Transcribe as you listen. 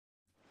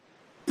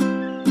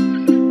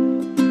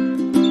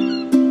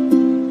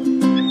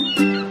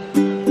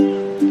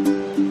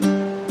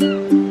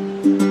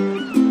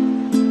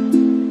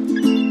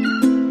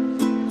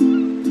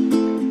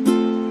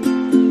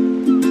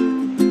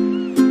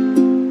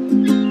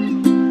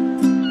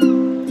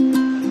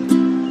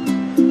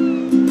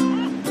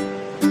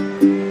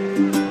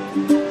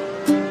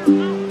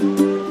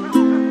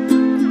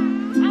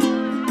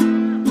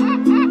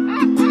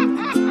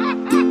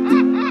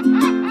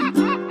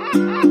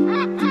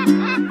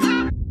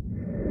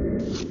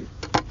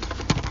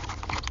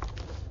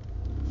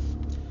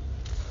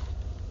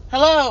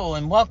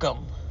and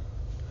welcome.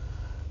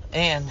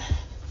 And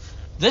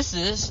this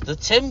is the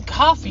Tim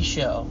Coffee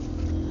Show.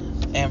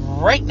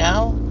 And right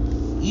now,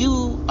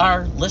 you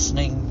are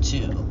listening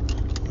to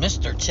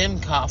Mr. Tim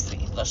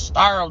Coffee, the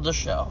star of the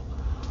show.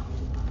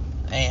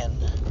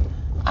 And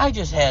I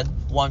just had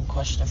one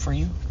question for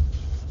you.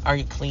 Are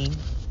you clean?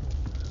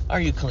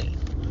 Are you clean?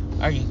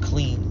 Are you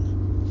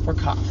clean for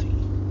coffee?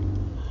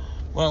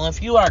 Well,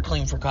 if you are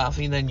clean for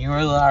coffee, then you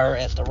are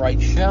at the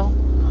right show.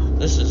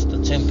 This is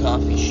the Tim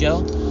Coffee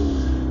Show.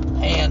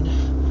 And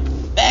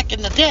back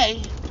in the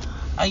day,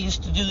 I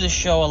used to do this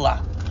show a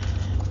lot.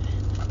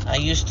 I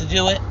used to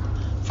do it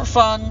for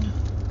fun,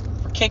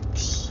 for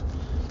kicks.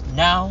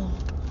 Now,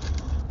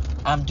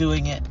 I'm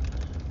doing it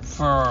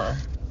for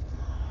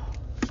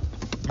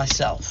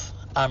myself.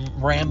 I'm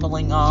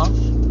rambling off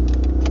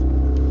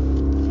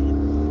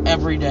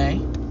every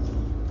day,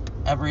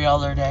 every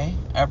other day,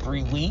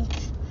 every week,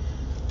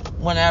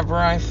 whenever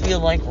I feel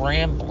like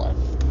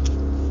rambling.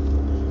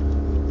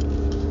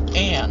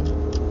 And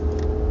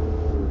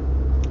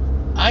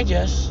I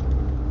just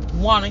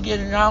want to get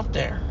it out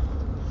there.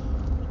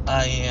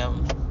 I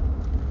am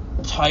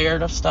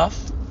tired of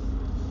stuff.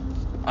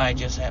 I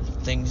just have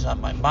things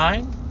on my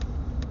mind.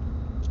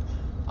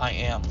 I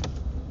am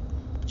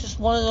just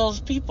one of those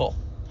people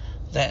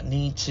that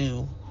need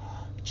to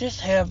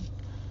just have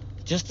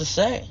just to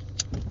say.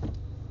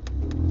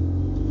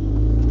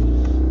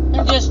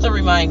 And just to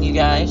remind you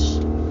guys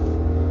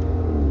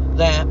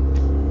that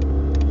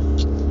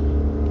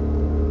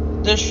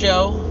this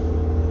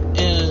show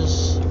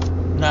is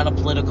not a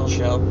political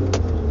show.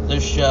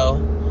 This show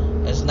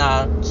is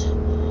not,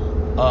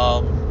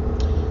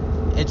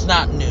 it's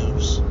not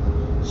news.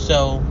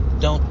 So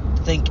don't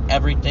think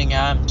everything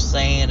I'm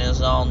saying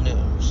is all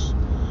news.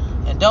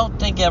 And don't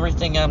think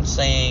everything I'm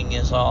saying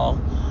is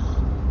all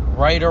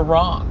right or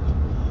wrong.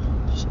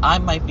 I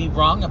might be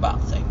wrong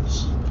about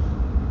things.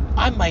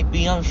 I might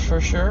be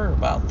unsure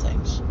about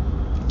things.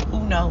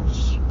 Who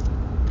knows?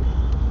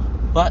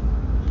 But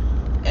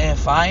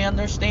if I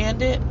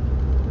understand it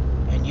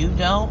and you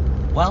don't,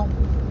 well,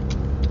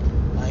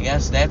 I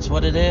guess that's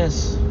what it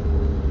is.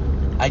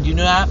 I do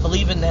not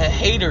believe in the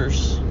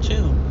haters,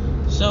 too.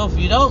 So if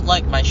you don't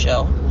like my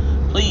show,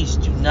 please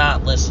do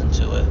not listen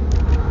to it.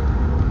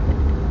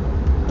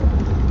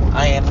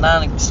 I am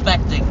not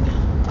expecting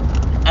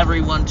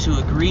everyone to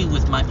agree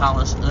with my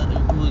policies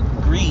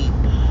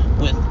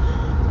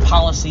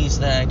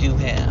that I do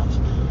have.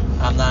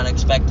 I'm not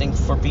expecting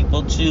for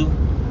people to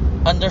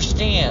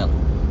understand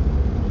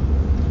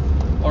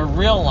or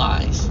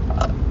realize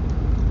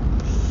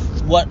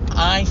what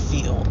I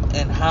feel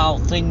and how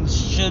things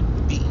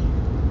should be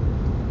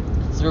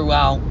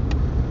throughout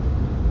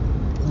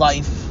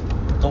life,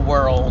 the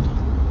world,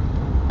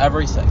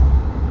 everything.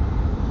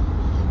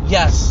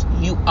 Yes,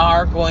 you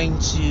are going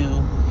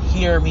to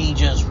hear me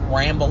just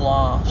ramble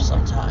off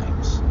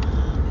sometimes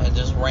and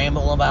just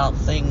ramble about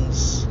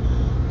things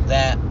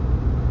that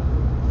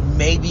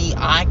maybe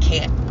I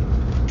can't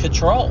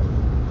control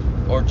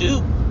or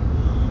do.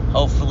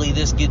 Hopefully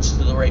this gets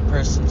to the right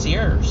person's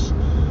ears.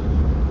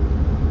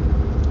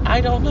 I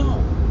don't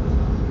know.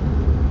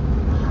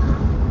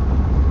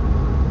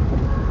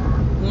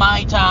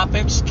 My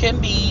topics can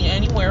be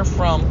anywhere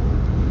from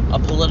a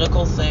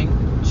political thing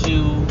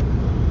to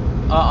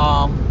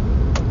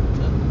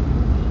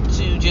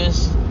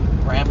just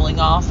rambling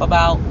off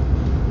about,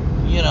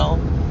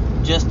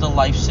 just a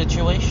life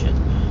situation.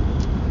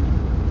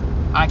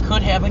 I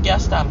could have a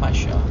guest on my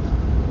show.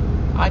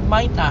 I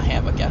might not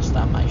have a guest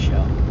on my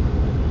show.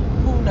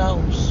 Who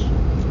knows?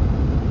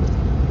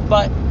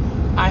 But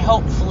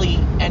hopefully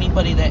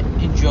anybody that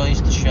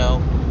enjoys the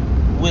show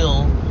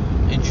will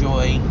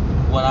enjoy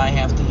what I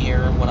have to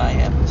hear and what I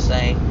have to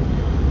say.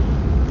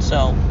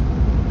 So,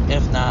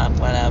 if not,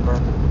 whatever.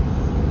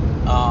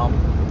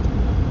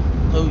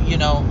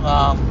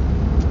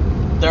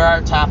 There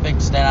are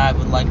topics that I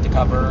would like to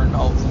cover, and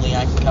hopefully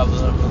I can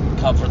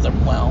cover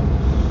them well.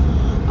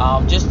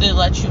 Just to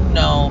let you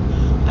know,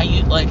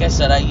 like I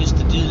said, I used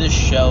to do this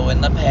show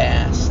in the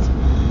past.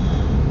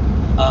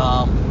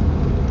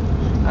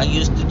 I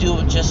used to do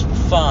it just for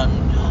fun.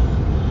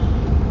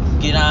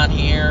 Get on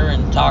here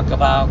and talk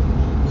about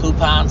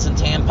coupons and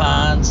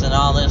tampons and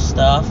all this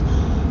stuff,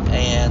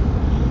 and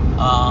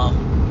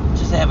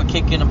just have a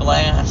kick and a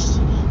blast,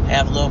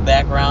 have a little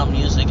background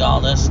music,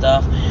 all this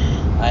stuff.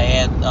 I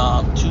had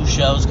 2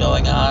 shows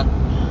going on,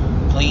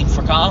 Clean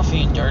for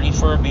Coffee and Dirty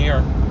for a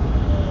Beer.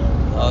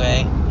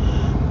 Okay,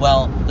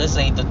 well, this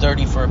ain't the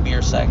Dirty for a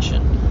Beer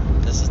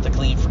section, this is the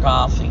Clean for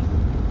Coffee.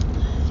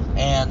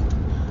 And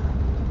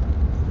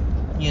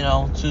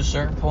to a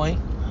certain point,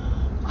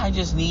 I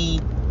just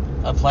need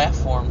a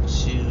platform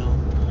to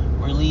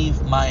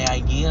relieve my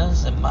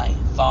ideas and my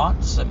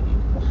thoughts and,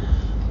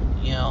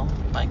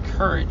 my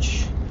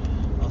courage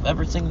of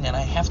everything that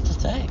I have to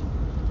say.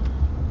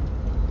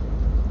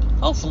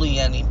 Hopefully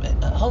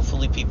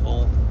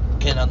people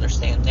can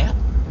understand that.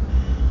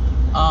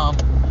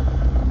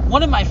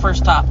 One of my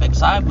first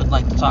topics I would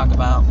like to talk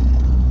about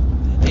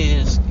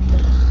is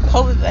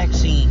COVID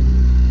vaccine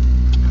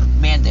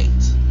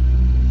mandates.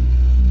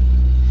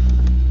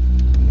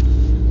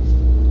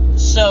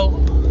 So,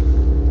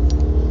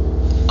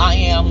 I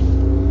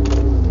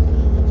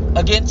am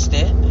against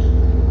it.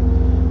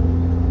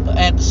 But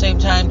at the same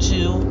time,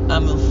 too,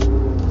 I'm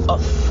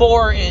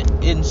for it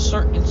in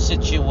certain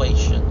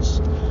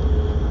situations.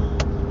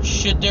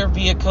 Should there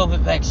be a COVID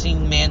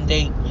vaccine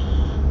mandate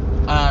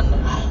on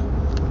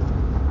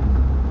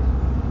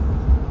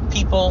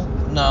people?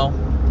 No.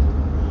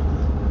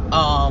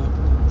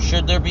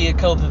 Should there be a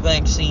COVID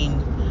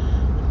vaccine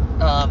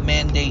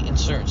mandate in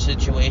certain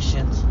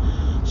situations?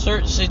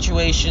 Certain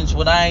situations,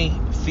 what I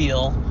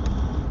feel,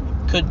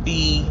 could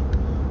be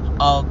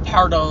a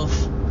part of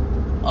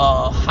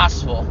a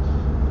hospital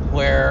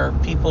where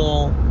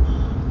people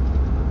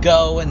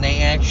go and they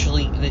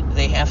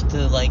have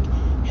to like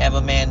have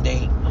a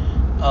mandate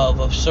of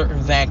a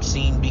certain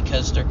vaccine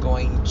because they're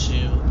going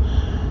to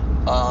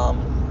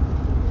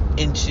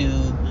into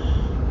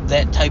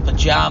that type of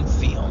job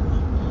field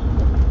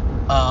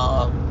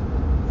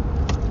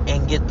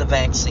and get the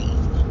vaccine.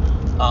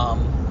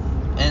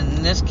 And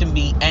this can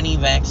be any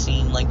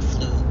vaccine like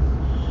flu,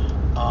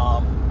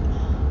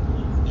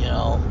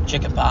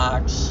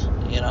 chickenpox,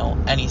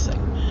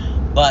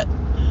 anything. But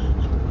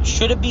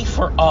should it be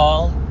for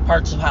all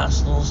parts of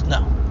hospitals?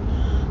 No.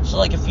 So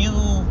like if you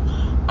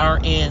are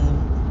in,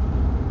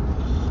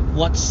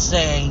 let's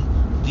say,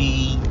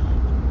 the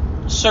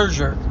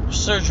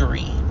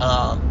surgery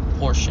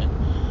portion,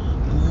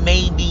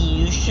 maybe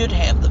you should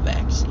have the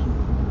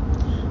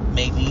vaccine.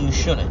 Maybe you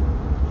shouldn't.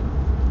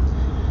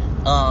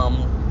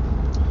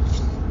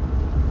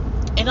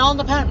 It all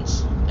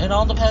depends. It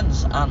all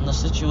depends on the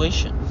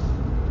situation.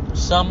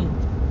 Some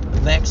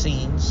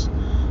vaccines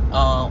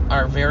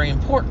are very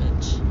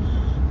important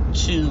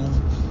to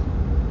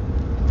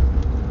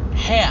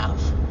have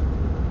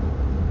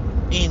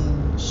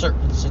in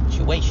certain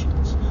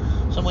situations.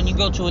 So when you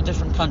go to a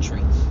different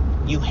country,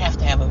 you have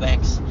to have a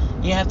vaccine.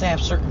 You have to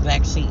have certain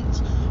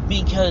vaccines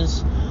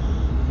because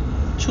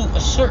to a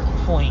certain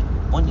point,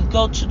 when you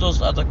go to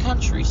those other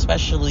countries,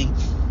 especially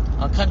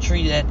a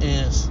country that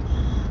is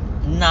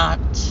not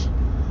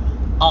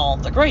all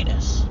the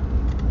greatest,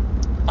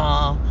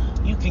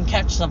 you can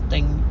catch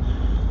something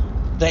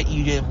that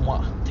you didn't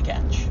want to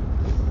catch.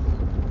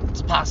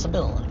 It's a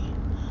possibility.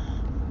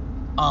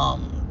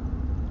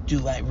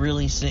 Do I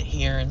really sit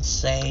here and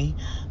say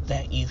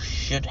that you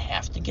should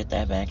have to get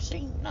that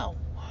vaccine? No.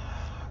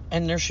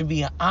 And there should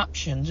be an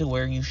option to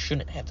where you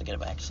shouldn't have to get a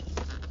vaccine.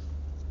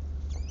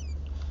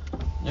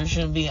 There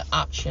should be an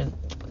option.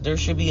 There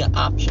should be an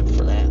option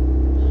for that.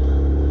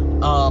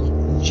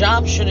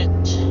 Jobs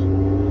shouldn't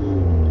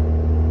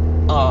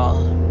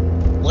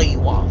lay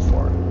you off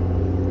for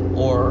it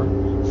or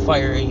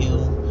fire you.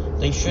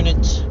 They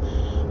shouldn't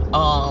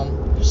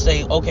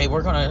say, okay,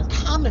 we're going to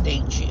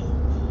accommodate you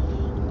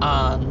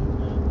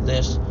on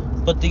this,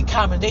 but the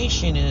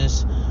accommodation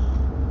is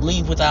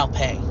leave without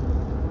pay.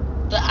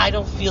 I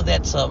don't feel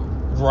that's a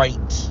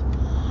right,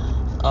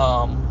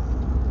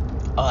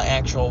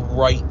 actual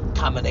right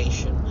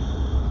accommodation.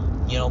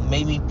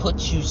 Maybe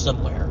put you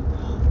somewhere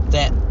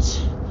that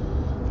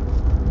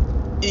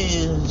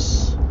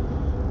is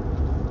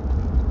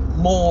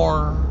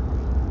more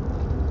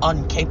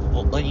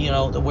incapable,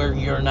 to where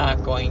you're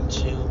not going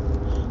to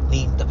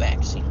need the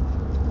vaccine.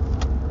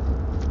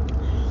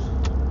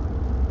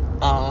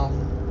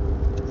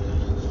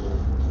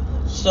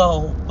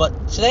 But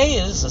today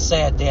is a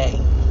sad day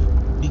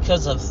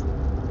because of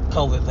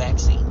COVID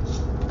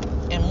vaccines.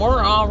 And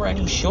we're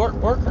already short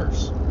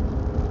workers.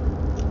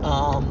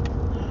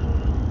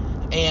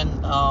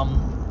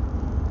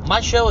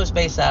 My show is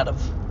based out of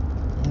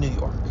New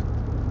York.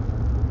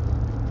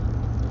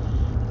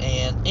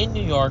 And in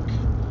New York,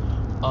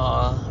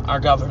 our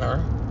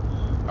governor,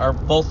 or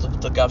both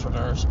of the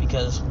governors,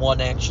 because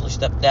one actually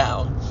stepped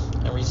down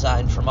and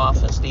resigned from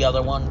office, the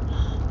other one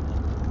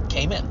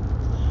came in.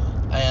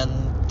 And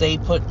they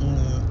put in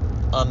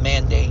a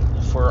mandate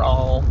for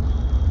all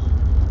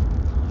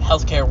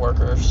healthcare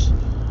workers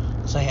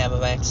to have a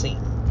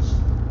vaccine.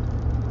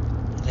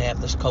 They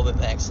have this COVID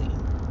vaccine.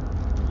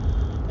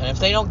 And if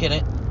they don't get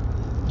it,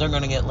 they're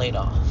going to get laid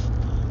off.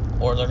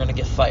 Or they're going to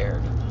get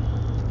fired.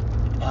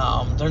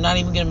 They're not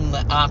even giving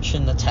them the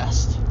option to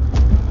test.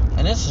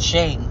 And it's a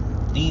shame.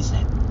 These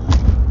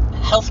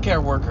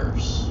healthcare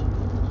workers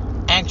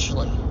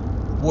actually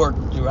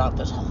worked throughout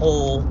this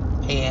whole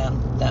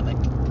pandemic.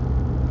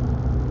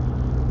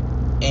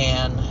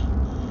 And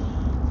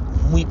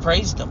we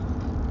praised them.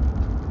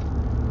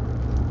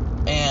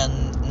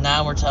 And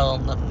now we're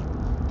telling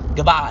them,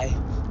 goodbye,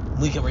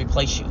 we can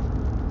replace you.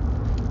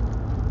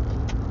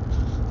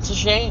 It's a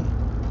shame.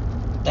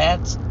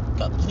 That's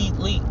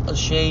completely a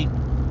shame.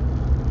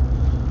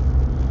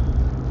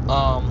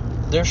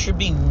 There should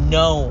be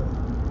no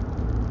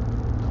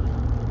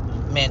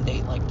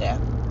mandate like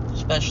that,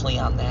 especially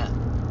on that.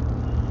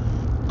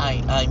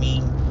 I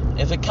mean,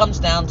 if it comes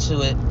down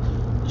to it,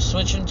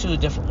 switch them to a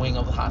different wing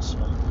of the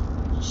hospital.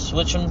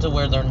 Switch them to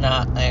where they're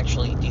not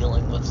actually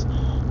dealing with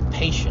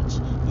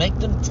patients. Make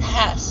them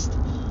test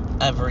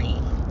every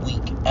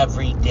week,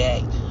 every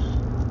day.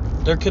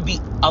 There could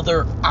be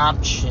other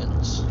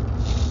options.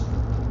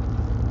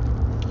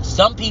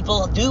 some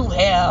people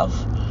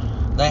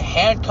that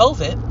had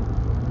COVID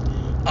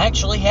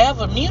actually have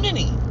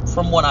immunity,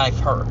 from what I've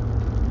heard.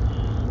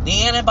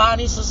 The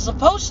antibodies are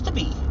supposed to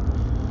be.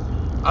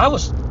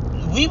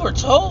 We were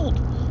told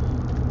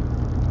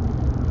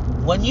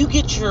when you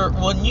have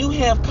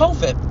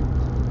COVID,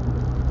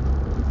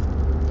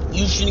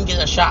 you shouldn't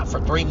get a shot for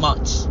 3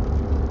 months.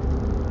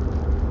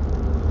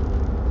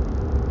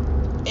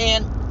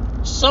 And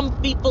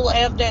some people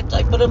have that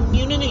type of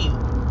immunity.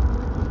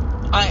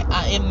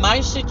 In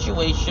my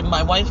situation,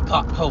 my wife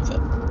caught COVID.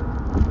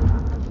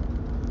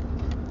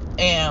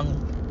 And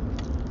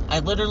I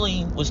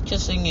literally was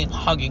kissing and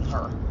hugging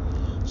her,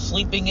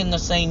 sleeping in the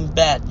same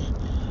bed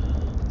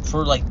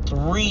for like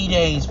 3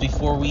 days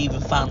before we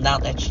even found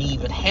out that she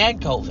even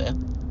had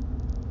COVID.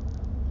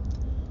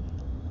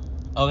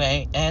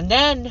 Okay, and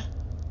then,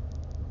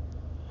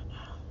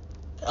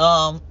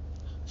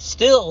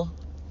 still,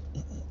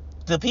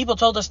 the people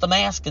told us to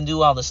mask and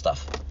do all this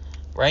stuff,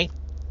 right?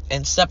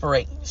 And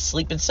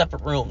sleep in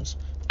separate rooms.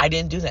 I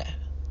didn't do that.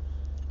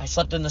 I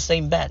slept in the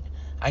same bed.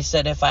 I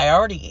said, if I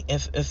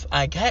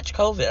catch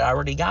COVID, I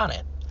already got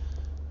it.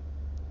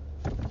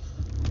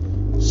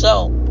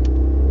 So,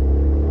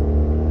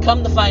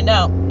 come to find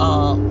out,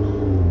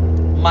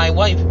 my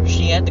wife,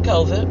 she had the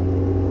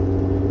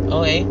COVID.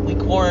 Okay, we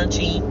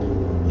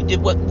quarantined. We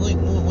did what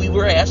we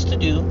were asked to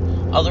do,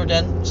 other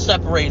than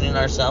separating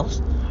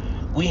ourselves.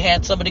 We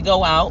had somebody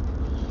go out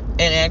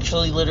and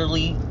actually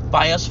literally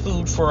buy us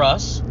food for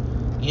us,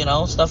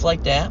 stuff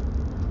like that.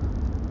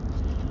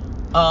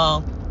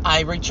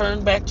 I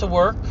returned back to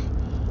work,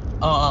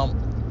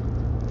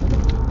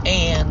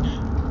 and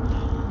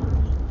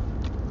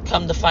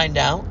come to find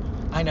out,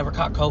 I never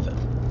caught COVID.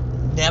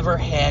 Never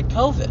had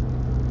COVID.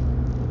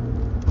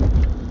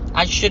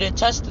 I should have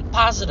tested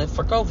positive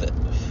for COVID.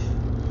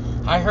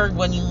 I heard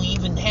when you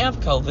even have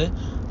COVID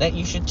that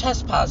you should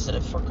test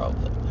positive for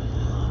COVID.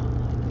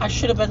 I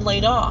should have been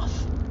laid off.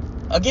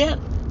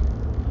 Again.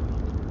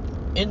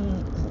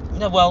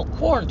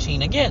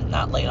 Quarantine. Again,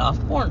 not laid off,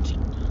 quarantine.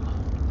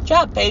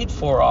 Job paid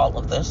for all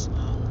of this.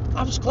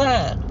 I was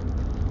glad.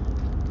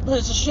 But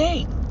it's a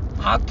shame.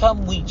 How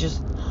come we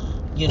just,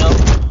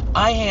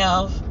 I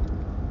have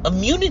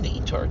immunity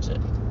towards it.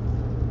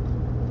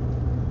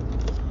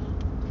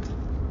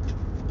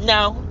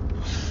 Now,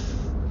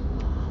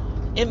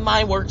 in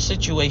my work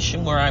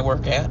situation where I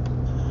work at,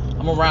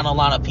 I'm around a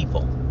lot of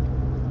people.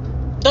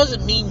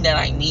 Doesn't mean that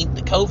I need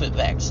the COVID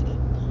vaccine.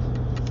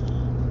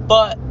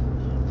 But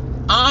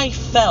I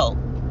felt,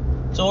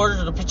 in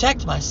order to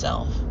protect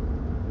myself,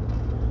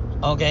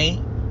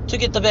 to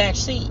get the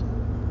vaccine.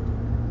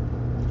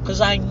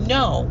 Because I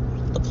know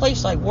the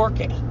place I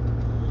work at,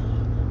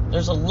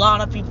 there's a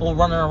lot of people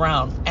running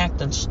around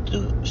acting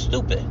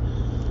stupid.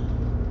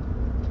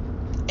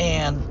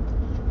 And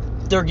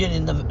they're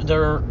getting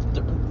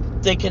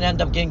they can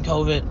end up getting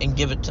COVID and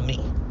give it to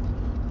me.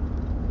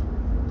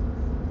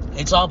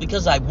 It's all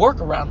because I work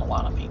around a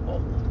lot of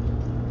people.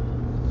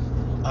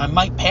 I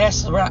might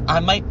pass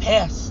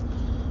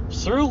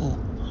through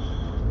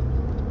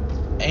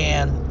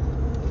and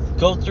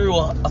go through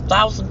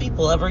 1,000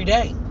 people every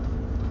day.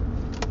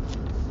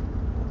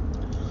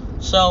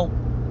 So,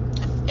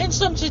 in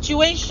some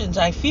situations,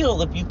 I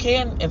feel if you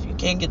can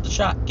get the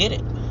shot, get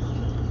it.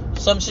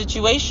 Some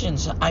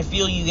situations, I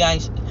feel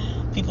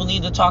people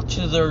need to talk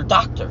to their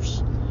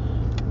doctors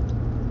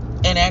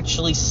and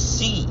actually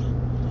see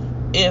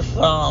if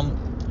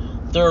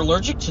they're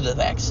allergic to the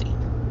vaccine.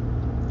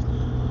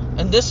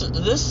 And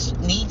this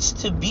needs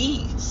to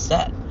be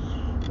set.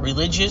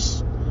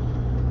 Religious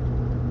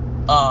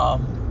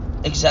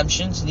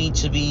exemptions need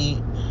to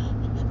be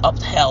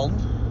upheld.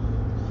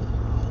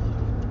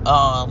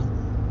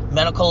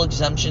 Medical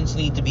exemptions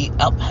need to be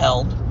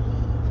upheld.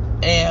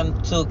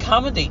 And to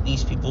accommodate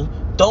these people,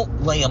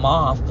 don't lay them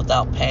off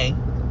without pay.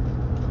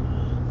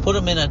 Put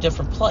them in a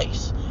different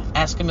place.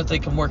 Ask them if they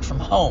can work from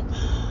home.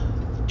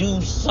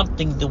 Do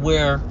something to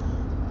where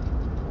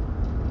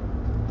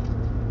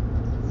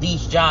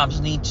these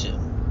jobs need to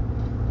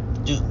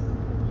do.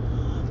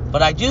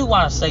 But I do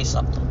want to say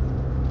something.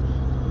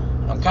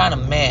 I'm kind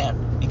of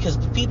mad because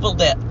the people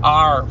that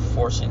are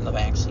forcing the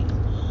vaccine,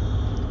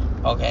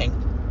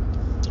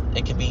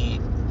 it could be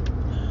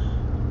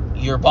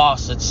your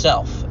boss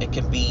itself. It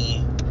could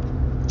be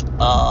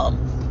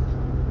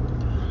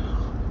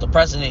the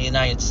President of the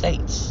United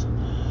States.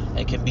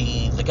 It could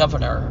be the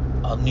Governor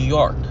of New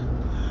York.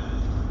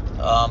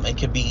 It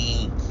could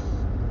be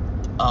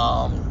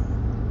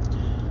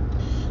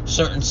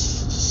certain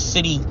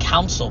city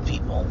council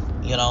people,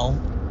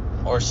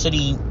 or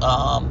city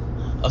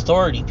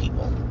authority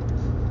people,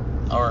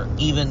 or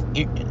even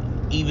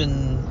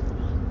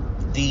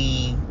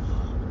the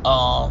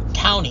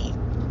county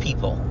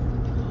people.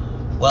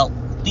 Well,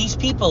 these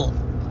people,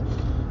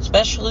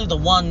 especially the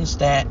ones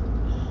that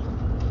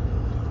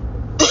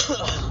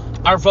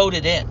are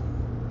voted in,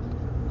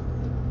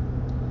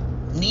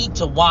 need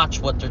to watch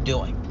what they're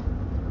doing.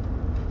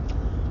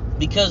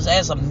 Because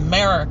as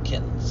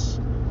Americans,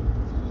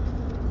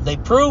 they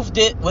proved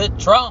it with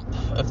Trump,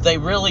 if they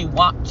really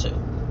want to.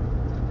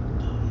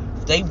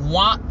 they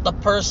want the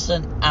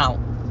person out,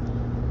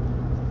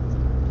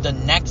 the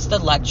next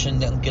election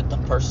they'll get the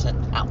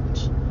person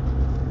out.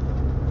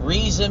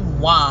 Reason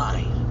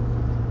why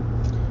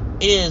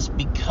is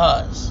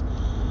because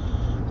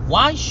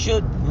why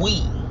should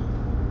we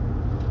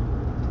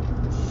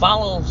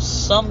follow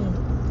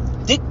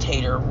some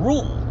dictator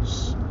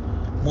rules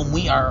when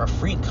we are a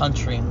free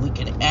country and we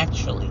can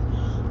actually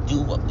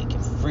do what we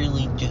can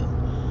freely do?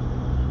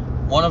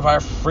 One of our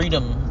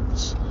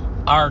freedoms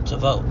are to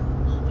vote.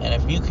 And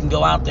if you can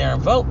go out there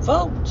and vote,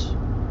 vote.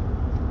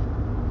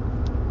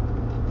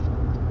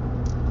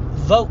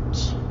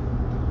 Vote.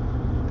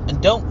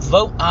 And don't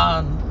vote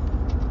on,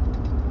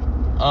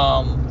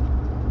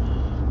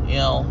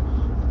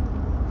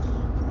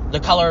 the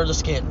color of the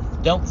skin.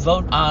 Don't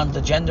vote on the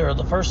gender of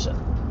the person.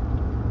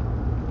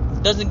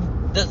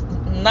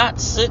 Not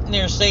sitting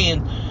there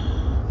saying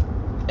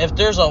if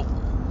there's a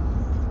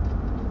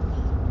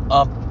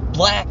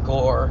black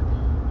or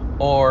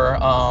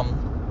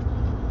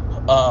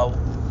a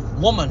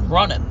woman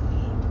running,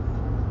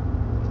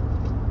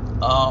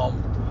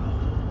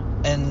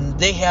 and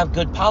they have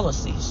good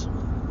policies,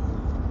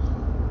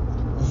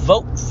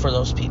 vote for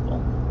those people.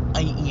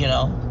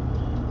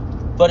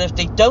 But if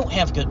they don't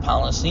have good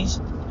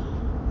policies,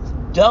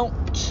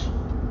 don't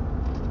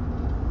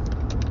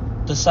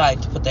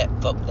decide to put that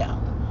vote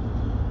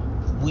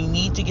down. We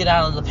need to get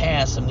out of the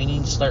past and we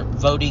need to start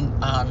voting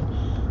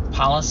on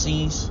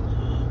policies,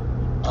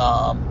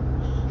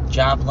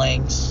 job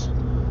lengths.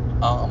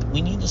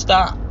 We need to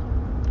stop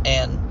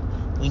and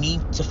we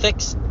need to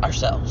fix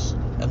ourselves,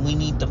 and we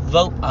need to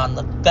vote on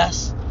the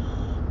best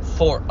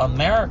for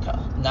America,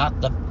 not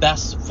the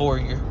best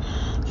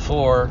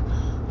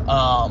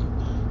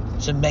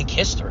to make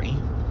history.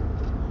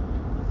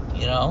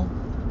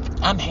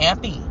 I'm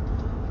happy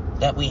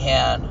that we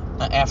had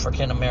an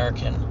African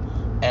American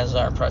as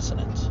our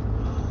president.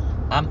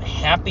 I'm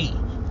happy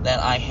that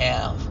I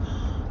have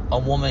a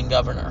woman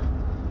governor.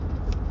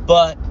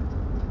 But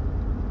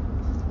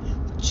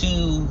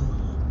to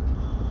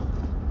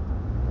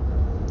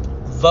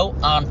vote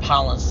on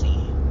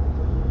policy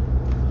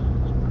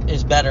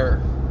is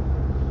better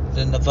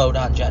than to vote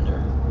on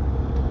gender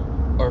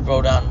or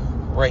vote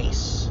on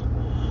race.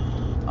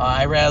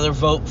 I'd rather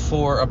vote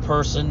for a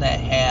person that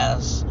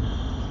has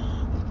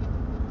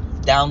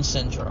Down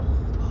syndrome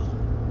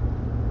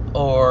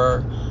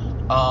or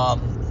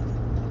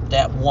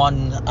that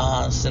one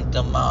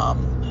symptom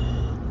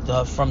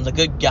from the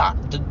good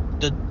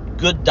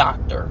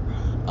doctor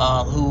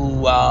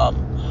who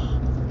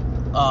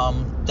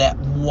that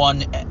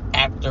one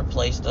actor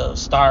plays the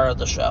star of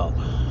the show.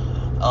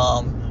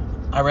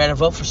 I'd rather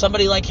vote for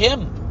somebody like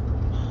him,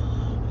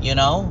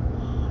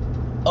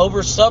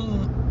 over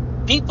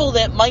some people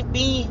that might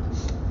be,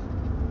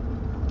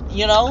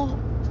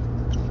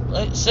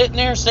 sitting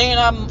there saying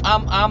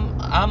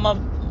I'm a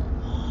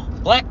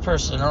black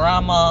person or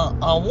I'm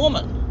a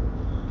woman.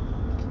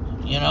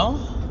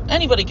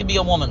 Anybody can be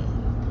a woman.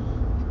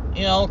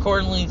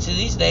 Accordingly to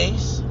these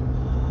days.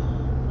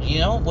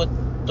 With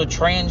the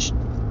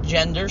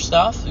transgender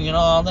stuff,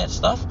 all that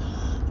stuff.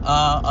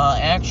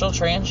 Actual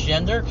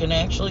transgender can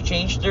actually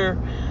change their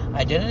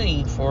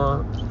identity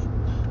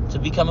to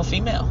become a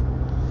female.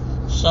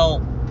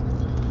 So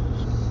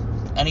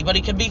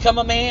anybody can become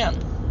a man.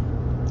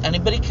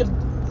 Anybody can,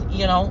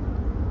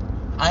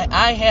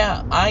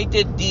 I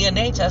did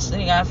DNA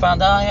testing. I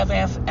found out I have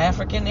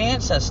African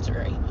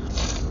ancestry.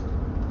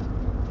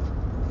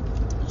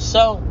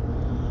 So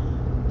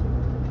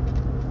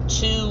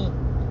to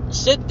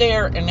sit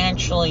there and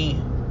actually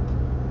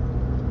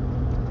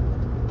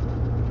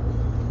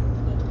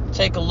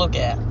take a look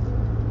at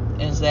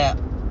is that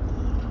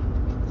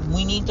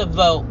we need to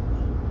vote.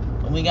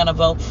 We got to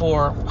vote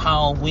for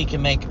how we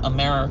can make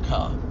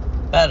America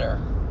better,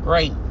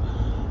 great,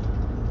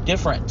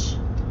 different,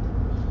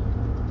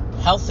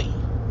 healthy.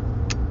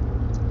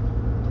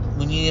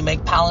 We need to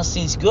make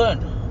policies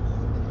good,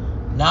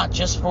 not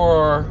just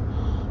for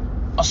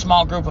a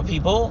small group of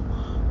people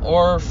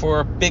or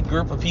for a big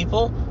group of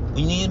people.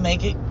 We need to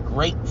make it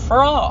great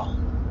for all.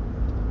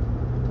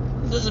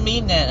 It doesn't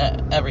mean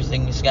that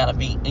everything's got to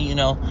be,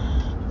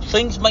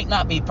 things might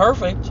not be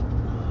perfect,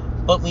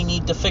 but we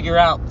need to figure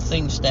out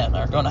things that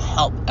are going to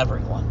help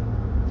everyone.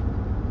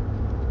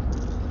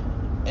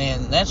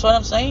 And that's what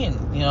I'm saying,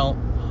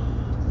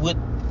 with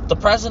the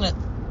president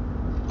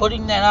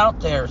putting that out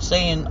there,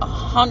 saying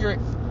 100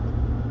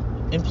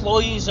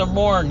 employees or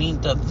more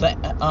need to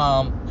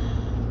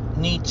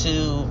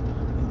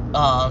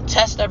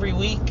test every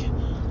week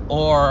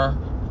or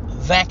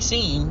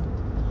vaccine,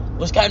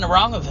 was kind of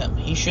wrong of him.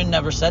 He should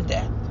never said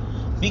that,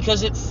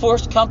 because it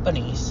forced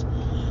companies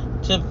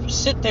to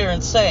sit there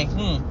and say,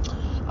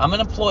 I'm an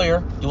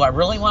employer. Do I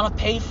really want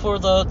to pay for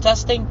the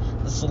testing?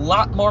 It's a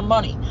lot more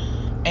money.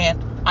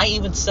 And I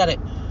even said it.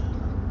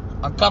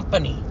 A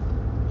company,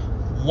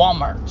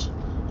 Walmart,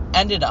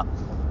 ended up,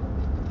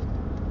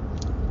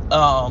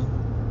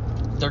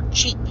 they're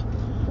cheap.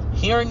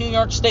 Here in New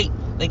York State,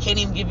 they can't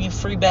even give you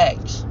free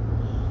bags.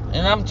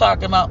 And I'm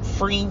talking about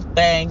free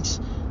bags.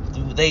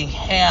 They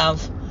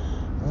have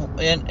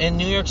in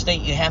New York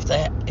State, you have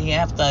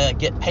to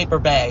get paper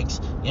bags.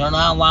 You're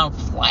not allowed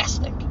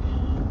plastic.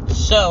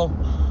 So,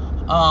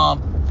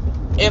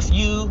 if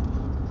you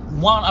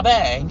want a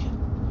bag,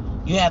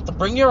 you have to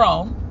bring your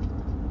own,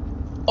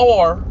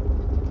 or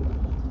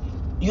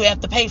you have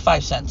to pay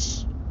 5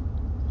 cents.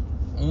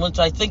 Which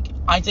I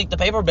think the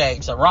paper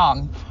bags are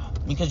wrong,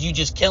 because you're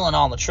just killing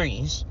all the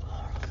trees.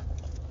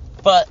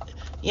 But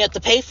you have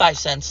to pay 5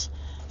 cents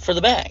for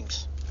the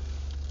bags.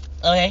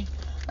 Okay?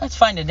 That's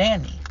fine and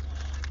dandy.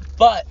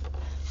 But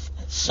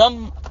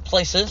some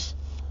places,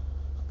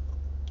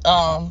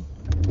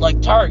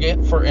 like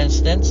Target, for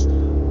instance,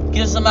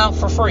 gives them out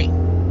for free.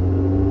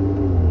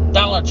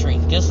 Dollar Tree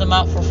gives them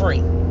out for free.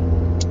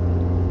 And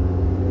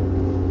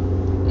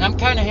I'm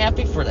kind of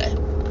happy for that.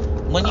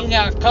 When you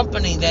got a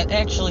company that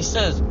actually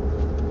says,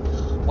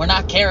 we're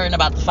not caring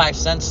about the 5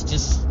 cents,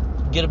 just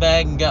get a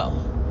bag and go.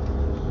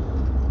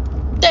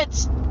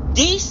 That's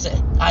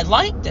decent. I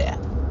like that.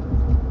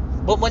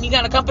 But when you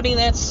got a company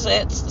that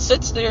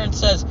sits there and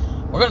says,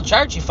 we're going to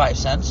charge you 5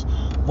 cents,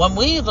 when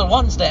we are the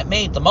ones that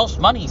made the most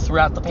money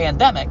throughout the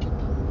pandemic.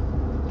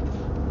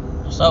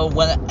 So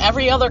when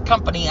every other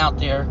company out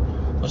there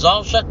was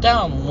all shut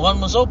down,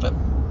 one was open,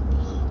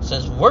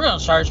 says, we're going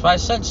to charge 5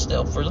 cents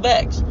still for the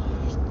bags.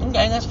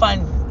 Okay, that's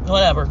fine,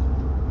 whatever.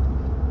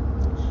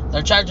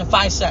 They're charging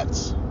 5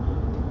 cents.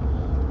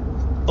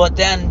 But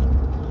then,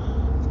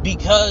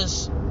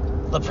 because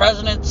the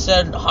president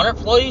said 100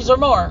 employees or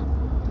more,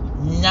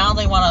 now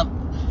they want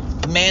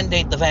to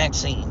mandate the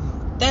vaccine.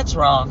 That's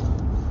wrong.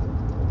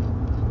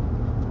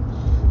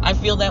 I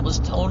feel that was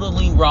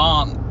totally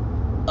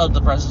wrong of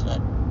the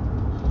president.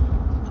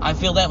 I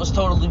feel that was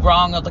totally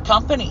wrong of the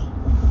company.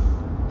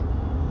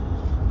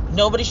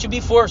 Nobody should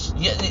be forced.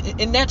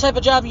 In that type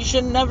of job, you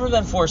should have never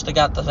been forced to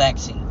get the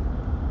vaccine.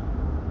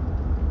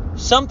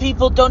 Some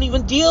people don't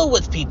even deal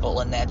with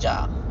people in that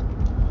job.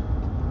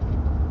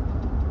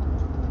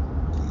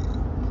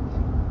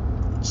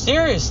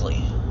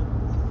 Seriously.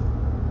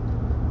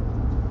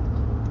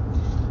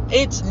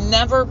 It's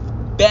never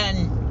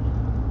been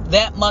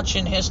that much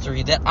in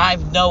history that I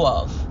know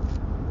of,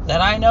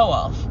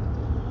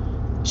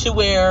 to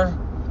where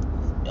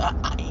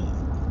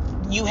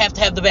you have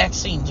to have the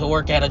vaccine to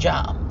work at a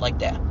job like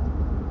that.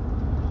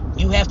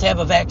 You have to have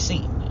a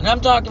vaccine. And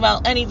I'm talking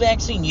about any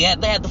vaccine. You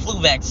have to have the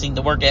flu vaccine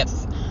to work at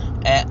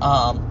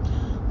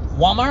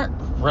Walmart?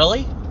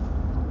 Really?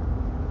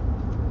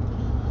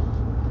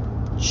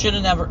 Should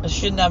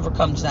never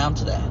comes down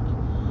to that.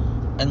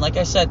 And like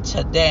I said,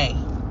 today,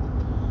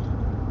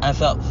 I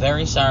felt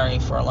very sorry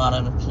for a lot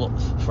of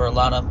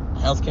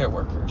healthcare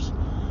workers.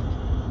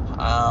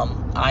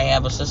 I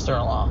have a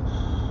sister-in-law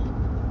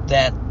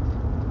that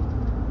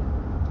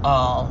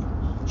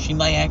she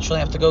might actually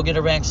have to go get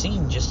her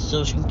vaccine just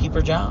so she can keep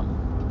her job.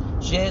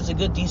 She has a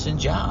good, decent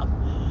job,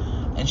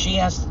 and she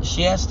has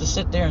to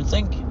sit there and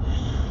think,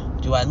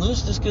 do I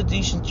lose this good,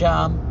 decent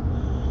job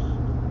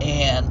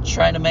and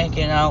try to make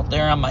it out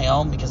there on my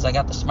own because I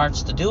got the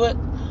smarts to do it,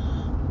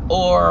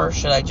 or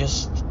should I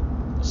just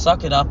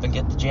suck it up and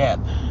get the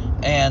jab?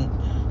 And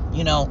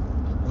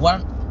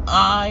when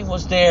I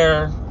was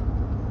there,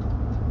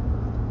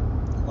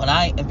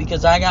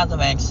 because I got the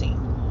vaccine,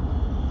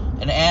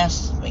 and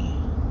asked me,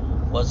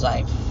 was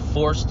I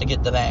forced to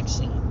get the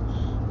vaccine?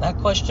 That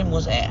question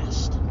was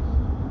asked.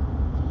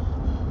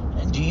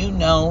 And do you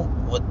know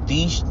with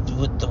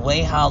the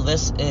way how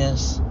this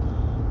is,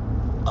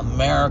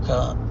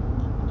 America,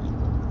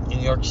 New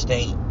York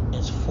State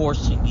is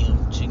forcing you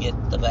to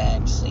get the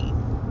vaccine?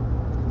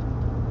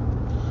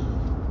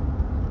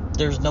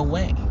 There's no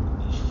way.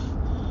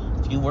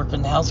 If you work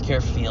in the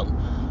healthcare field,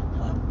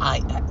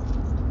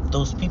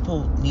 those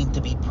people need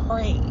to be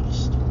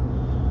praised.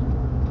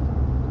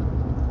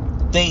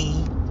 They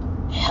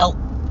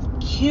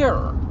helped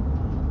cure.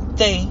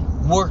 They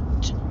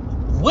worked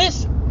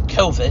with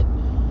COVID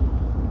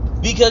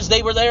because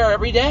they were there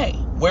every day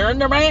wearing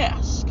their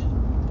mask.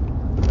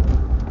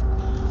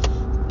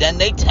 Then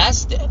they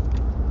tested.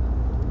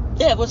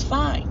 Yeah, it was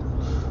fine.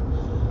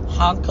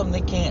 How come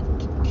they can't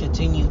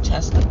continue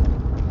testing?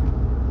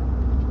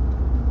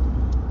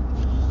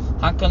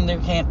 How come there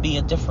can't be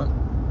a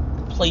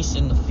different place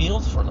in the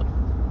field for them?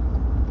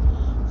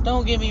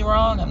 Don't get me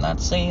wrong, I'm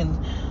not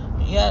saying,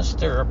 yes,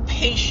 there are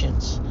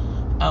patients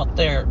out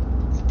there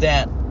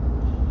that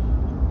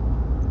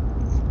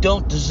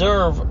don't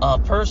deserve a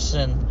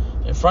person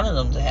in front of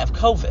them to have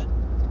COVID.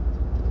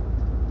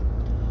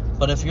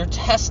 But if you're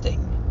testing,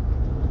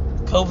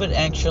 COVID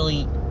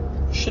actually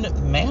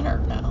shouldn't matter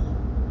now.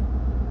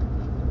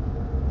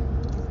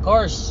 Of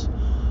course,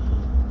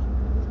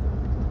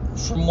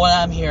 from what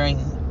I'm hearing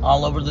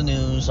all over the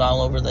news,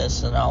 all over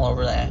this and all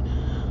over that,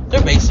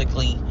 they're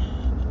basically,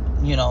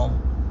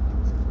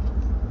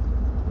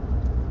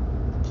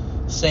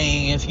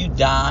 saying if you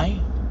die,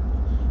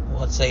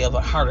 let's say of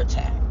a heart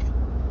attack,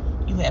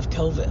 you have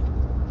COVID.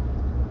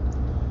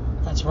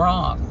 That's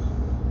wrong.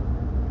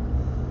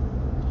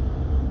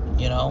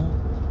 You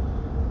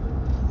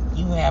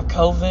have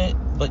COVID,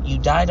 but you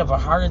died of a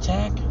heart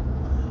attack?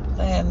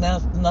 That had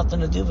nothing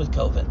to do with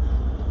COVID.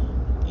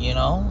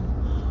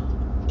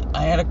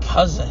 I had a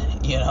cousin,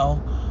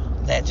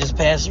 that just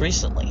passed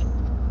recently.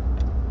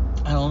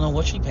 I don't know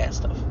what she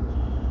passed of.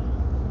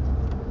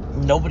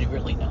 Nobody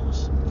really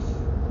knows.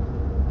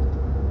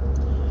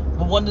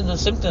 But one of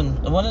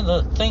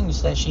the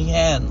things that she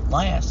had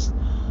last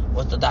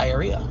was the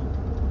diarrhea.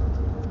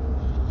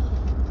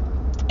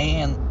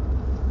 And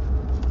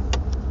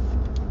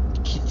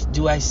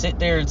do I sit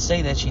there and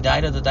say that she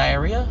died of the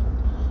diarrhea?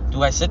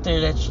 Do I sit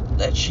there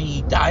that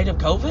she died of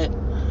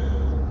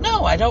COVID?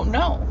 No, I don't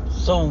know.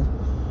 So,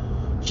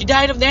 she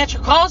died of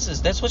natural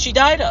causes. That's what she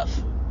died of.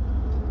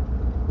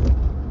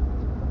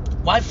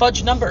 Why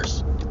fudge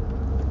numbers?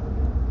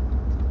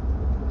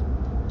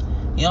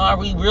 Are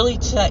we really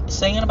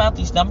saying about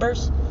these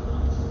numbers?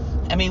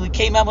 I mean, we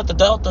came out with the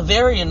Delta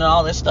variant and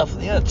all this stuff,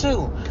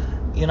 too.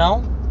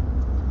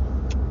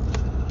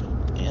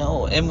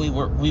 And we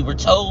were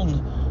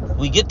told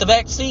we get the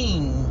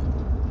vaccine,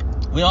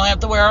 we don't have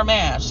to wear our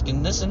mask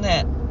and this and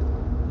that.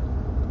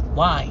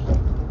 Why?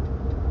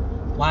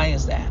 Why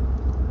is that?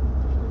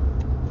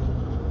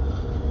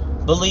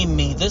 Believe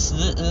me, this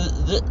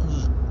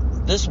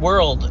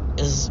world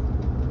is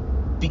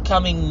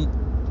becoming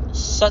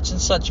such and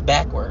such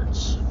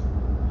backwards.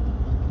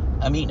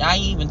 I mean, I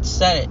even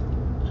said it.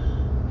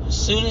 As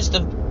soon as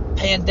the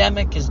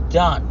pandemic is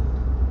done,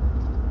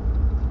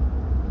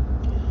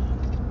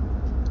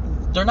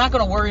 they're not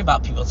going to worry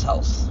about people's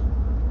health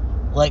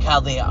like how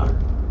they are.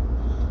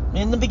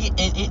 In the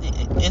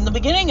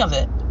beginning of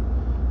it,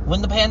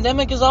 when the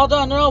pandemic is all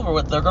done and over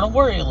with, they're going to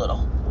worry a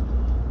little.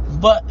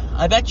 But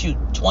I bet you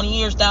 20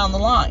 years down the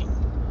line,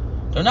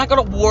 they're not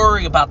going to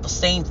worry about the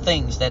same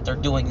things that they're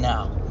doing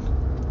now.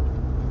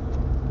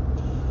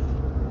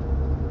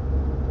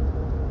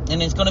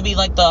 And it's going to be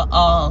like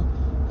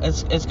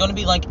it's going to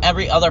be like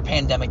every other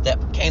pandemic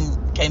that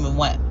came and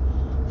went.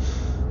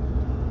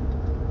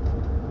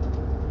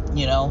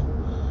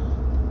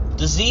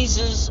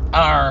 Diseases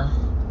are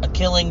a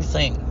killing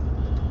thing.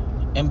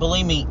 And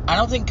believe me, I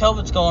don't think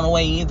COVID's going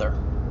away either.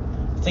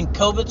 I think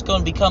COVID's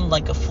going to become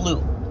like a flu.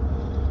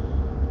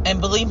 And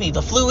believe me,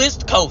 the flu is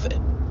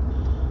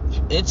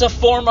COVID. It's a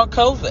form of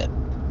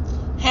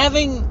COVID.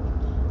 Having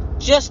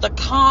just a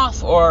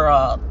cough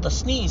or the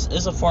sneeze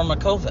is a form of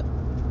COVID.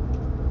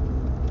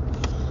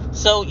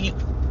 So,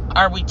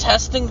 are we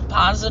testing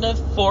positive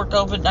for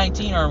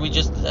COVID-19, or are we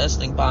just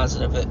testing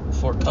positive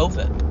for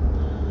COVID?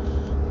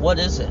 What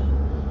is it?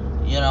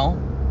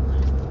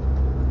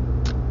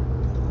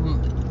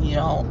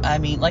 I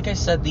mean, like I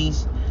said,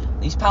 these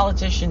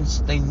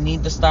politicians, they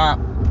need to stop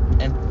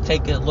and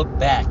take a look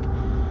back.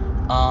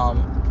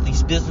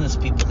 These business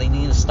people, they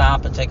need to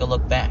stop and take a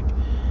look back.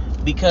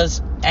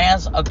 Because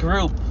as a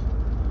group,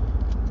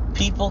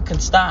 people can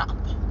stop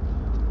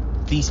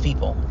these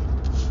people.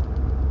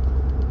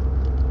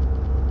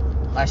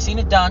 I've seen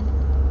it done.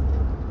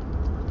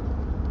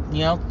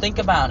 Think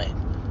about it.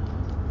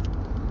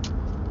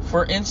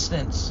 For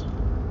instance,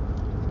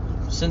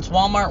 since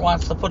Walmart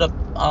wants to put a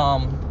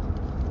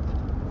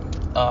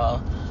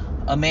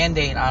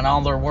mandate on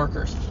all their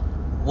workers,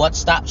 what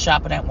stops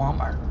shopping at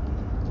Walmart?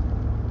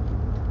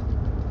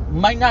 It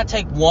might not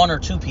take one or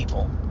two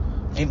people.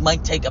 It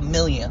might take 1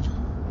 million.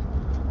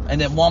 And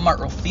then Walmart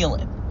will feel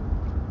it.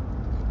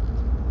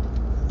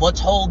 Let's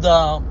hold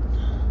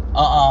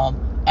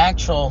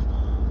actual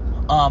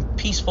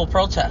peaceful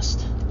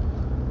protest,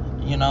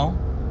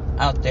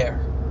 out there.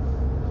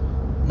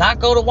 Not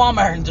go to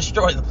Walmart and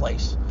destroy the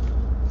place.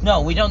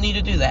 No, we don't need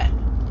to do that.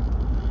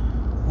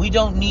 We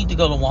don't need to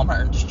go to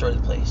Walmart and destroy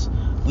the place.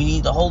 We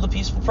need to hold a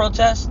peaceful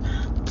protest,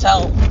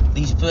 tell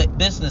these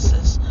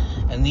businesses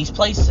and these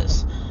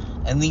places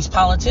and these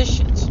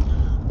politicians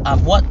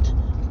on what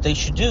they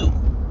should do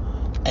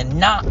and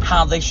not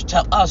how they should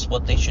tell us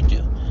what they should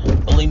do.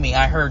 Believe me,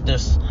 I heard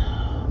this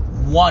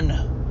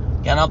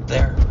one got up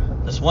there,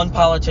 this one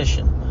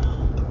politician,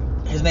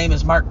 his name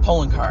is Mark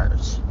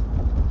Poloncarz.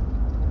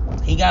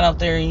 He got up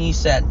there and he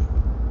said,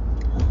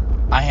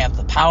 I have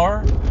the power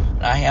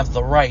and I have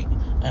the right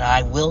and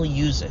I will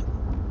use it.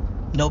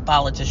 No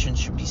politician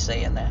should be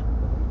saying that.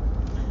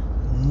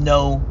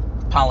 No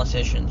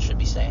politician should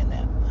be saying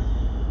that.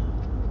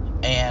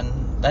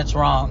 And that's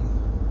wrong.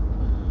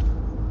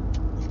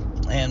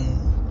 And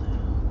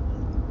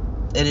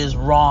it is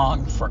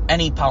wrong for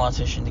any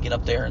politician to get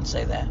up there and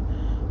say that.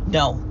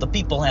 No, the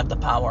people have the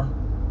power.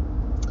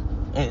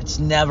 It's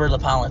never the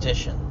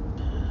politician.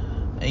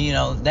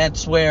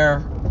 That's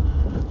where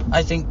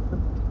I think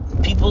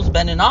people's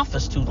been in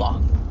office too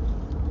long.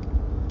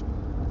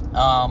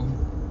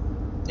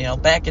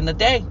 Back in the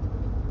day,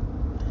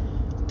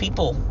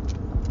 people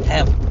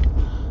have,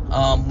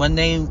 when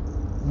they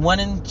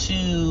went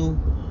into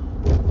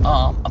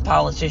a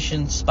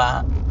politician's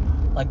spot,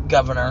 like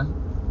governor,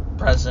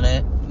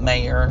 president,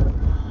 mayor,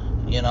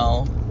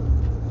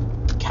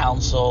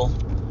 council,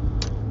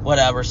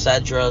 whatever,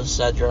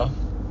 etc.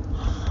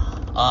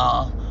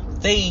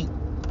 They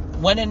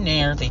went in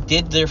there, they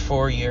did their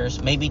 4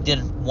 years, maybe did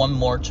one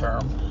more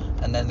term,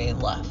 and then they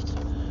left.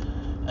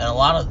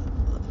 And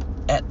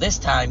at this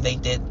time, they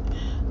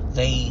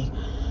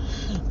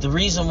the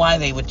reason why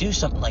they would do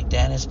something like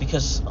that is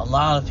because a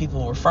lot of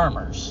people were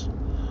farmers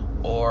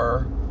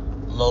or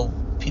low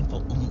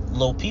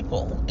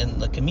people in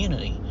the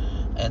community,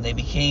 and they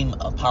became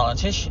a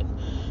politician,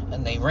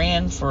 and they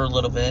ran for a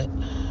little bit,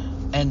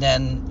 and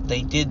then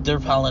they did their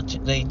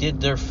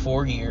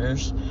 4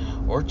 years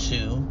or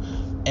 2,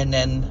 and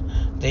then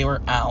they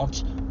were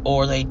out,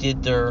 or they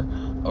did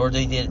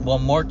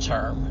one more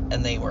term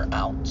and they were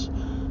out,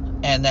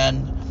 and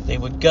then they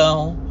would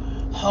go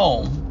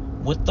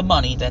home with the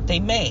money that they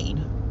made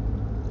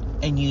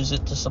and use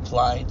it to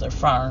supply their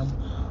farm,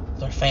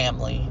 their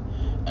family,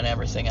 and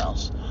everything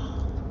else.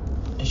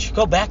 It should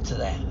go back to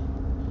that.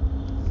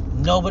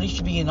 Nobody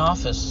should be in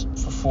office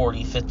for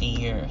 40, 50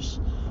 years.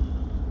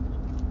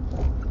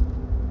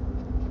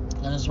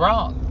 That is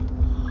wrong.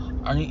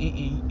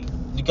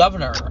 The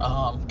governor,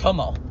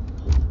 Cuomo,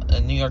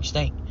 in New York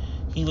State,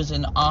 he was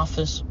in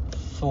office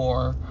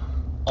for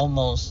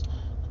almost,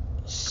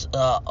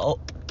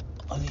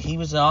 he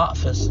was in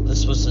office,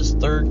 this was his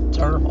 3rd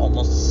term,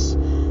 almost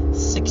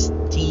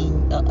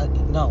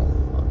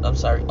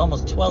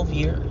 12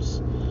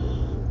 years.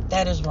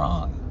 That is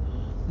wrong.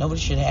 Nobody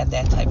should have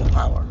that type of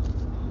power.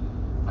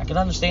 I can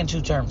understand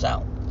 2 terms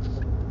out,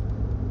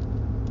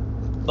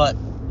 but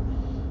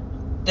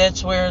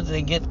that's where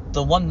they get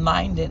the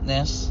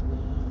one-mindedness,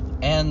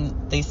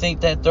 and they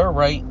think that they're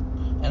right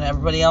and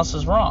everybody else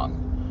is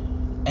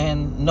wrong,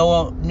 and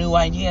no new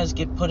ideas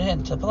get put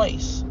into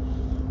place.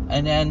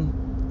 And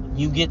then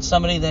you get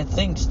somebody that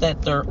thinks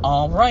that they're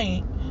all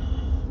right,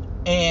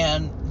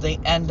 and they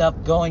end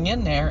up going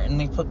in there and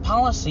they put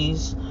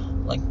policies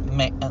like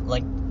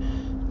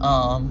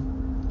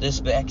this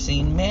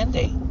vaccine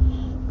mandate.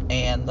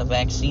 And the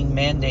vaccine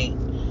mandate,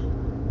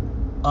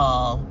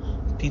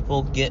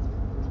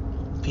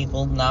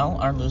 people now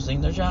are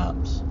losing their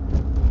jobs,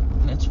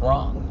 and it's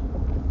wrong.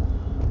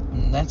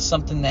 And that's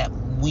something that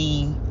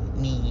we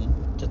need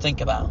to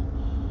think about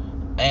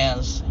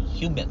as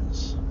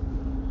humans.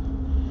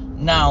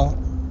 Now,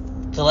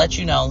 to let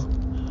you know,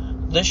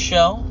 this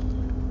show,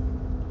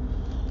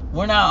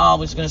 we're not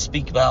always going to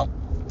speak about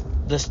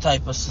this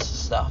type of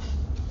stuff.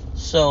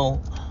 So,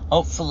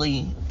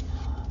 hopefully,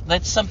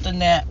 that's something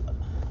that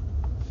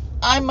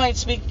I might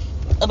speak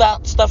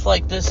about, stuff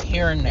like this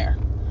here and there.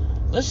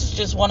 This is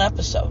just one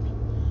episode.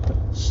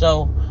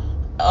 So,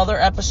 other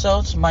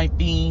episodes might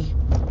be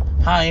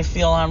how I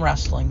feel on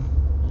wrestling.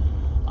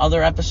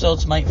 Other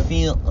episodes might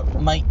be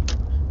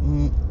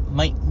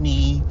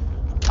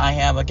I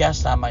have a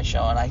guest on my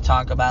show and I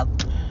talk about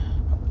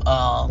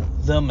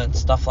them and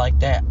stuff like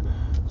that.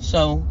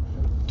 So,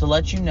 to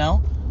let you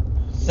know,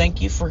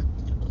 thank you for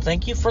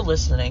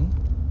listening,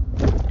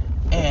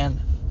 and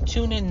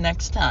tune in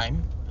next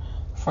time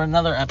for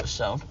another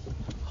episode.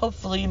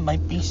 Hopefully it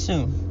might be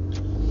soon.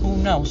 Who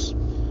knows?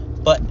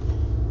 But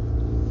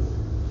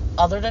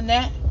other than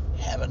that,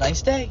 have a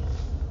nice day.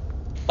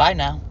 Bye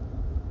now.